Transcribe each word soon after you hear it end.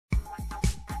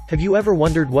Have you ever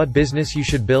wondered what business you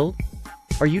should build?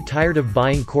 Are you tired of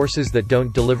buying courses that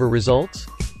don't deliver results?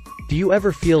 Do you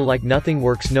ever feel like nothing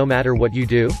works no matter what you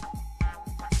do?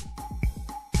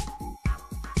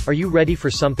 Are you ready for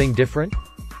something different?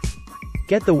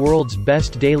 Get the world's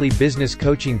best daily business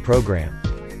coaching program.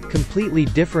 Completely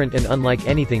different and unlike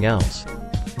anything else.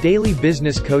 Daily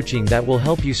business coaching that will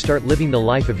help you start living the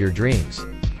life of your dreams.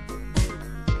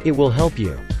 It will help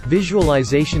you.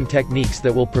 Visualization techniques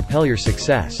that will propel your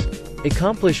success.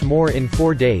 Accomplish more in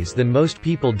 4 days than most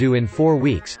people do in 4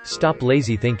 weeks. Stop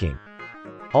lazy thinking.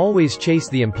 Always chase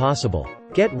the impossible.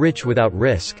 Get rich without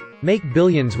risk. Make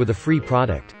billions with a free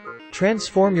product.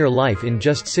 Transform your life in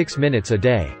just 6 minutes a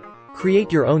day.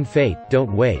 Create your own fate,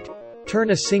 don't wait. Turn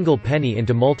a single penny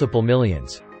into multiple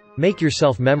millions. Make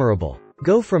yourself memorable.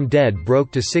 Go from dead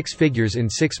broke to 6 figures in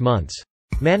 6 months.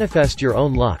 Manifest your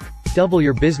own luck. Double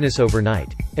your business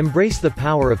overnight. Embrace the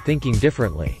power of thinking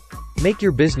differently. Make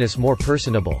your business more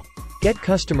personable. Get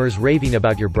customers raving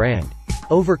about your brand.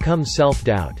 Overcome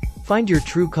self-doubt. Find your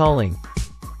true calling.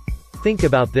 Think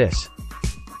about this.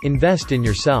 Invest in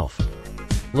yourself.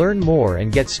 Learn more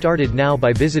and get started now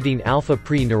by visiting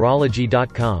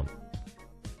alphapreneurology.com.